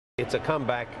It's a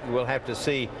comeback. We'll have to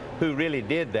see who really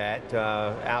did that.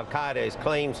 Al-Qaeda has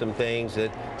claimed some things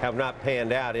that have not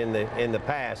panned out in the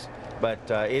past, but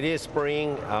it is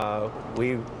spring.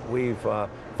 We've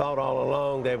thought all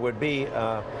along there would be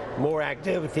more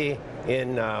activity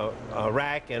in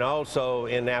Iraq and also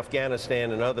in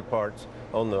Afghanistan and other parts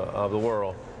of the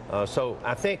world. So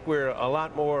I think we're a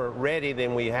lot more ready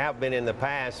than we have been in the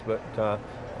past, but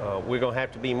we're going to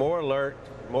have to be more alert,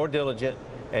 more diligent,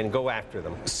 and go after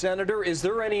them. Senator, is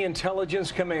there any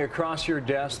intelligence coming across your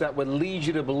desk that would lead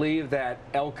you to believe that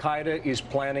Al-Qaeda is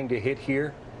planning to hit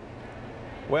here?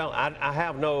 Well, I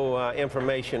have no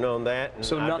information on that.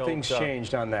 So nothing's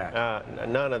changed on that?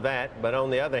 None of that. But on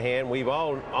the other hand, we've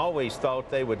always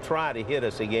thought they would try to hit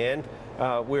us again.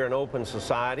 We're an open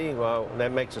society. Well,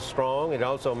 that makes us strong. It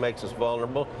also makes us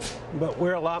vulnerable. But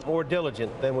we're a lot more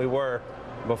diligent than we were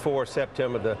before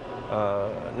September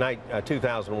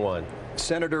 2001.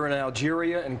 Senator, in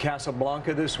Algeria and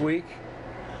Casablanca this week,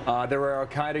 there are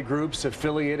Al-Qaeda groups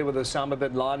affiliated with Osama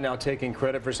bin Laden now taking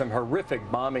credit for some horrific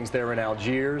bombings there in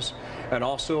Algiers and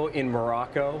also in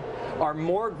Morocco. Are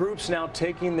more groups now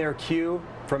taking their cue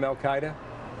from Al-Qaeda?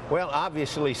 Well,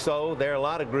 obviously so. There are a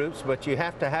lot of groups, but you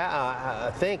have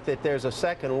to think that there's a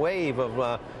second wave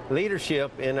of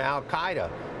leadership in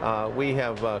Al-Qaeda. We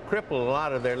have crippled a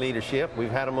lot of their leadership. We've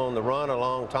had them on the run a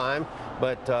long time,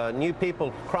 but new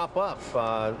people crop up.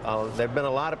 There have been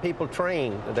a lot of people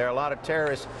trained. There are a lot of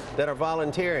terrorists that are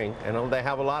volunteering, and they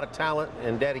have a lot of talent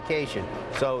and dedication.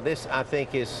 So this, I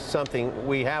think, is something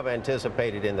we have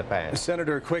anticipated in the past.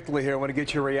 Senator, quickly here, I want to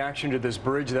get your reaction to this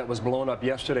bridge that was blown up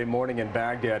yesterday morning in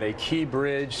Baghdad, a key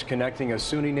bridge connecting a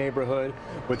Sunni neighborhood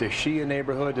with a Shia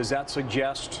neighborhood. Does that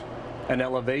suggest an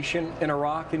elevation in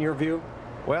Iraq, in your view?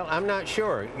 Well, I'm not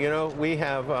sure. You know, we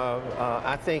have,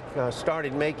 I think,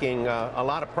 started making a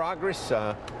lot of progress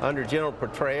under General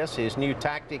Petraeus, his new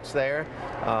tactics there,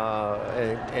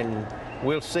 and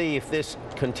we'll see if this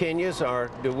continues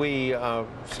or do we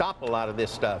stop a lot of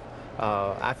this stuff.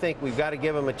 I think we've got to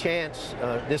give them a chance.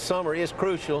 This summer is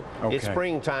crucial. Okay. It's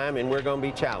springtime, and we're going to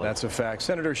be challenged. That's a fact.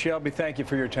 Senator Shelby, thank you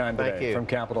for your time today. Thank you. From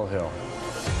Capitol Hill.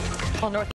 Well, North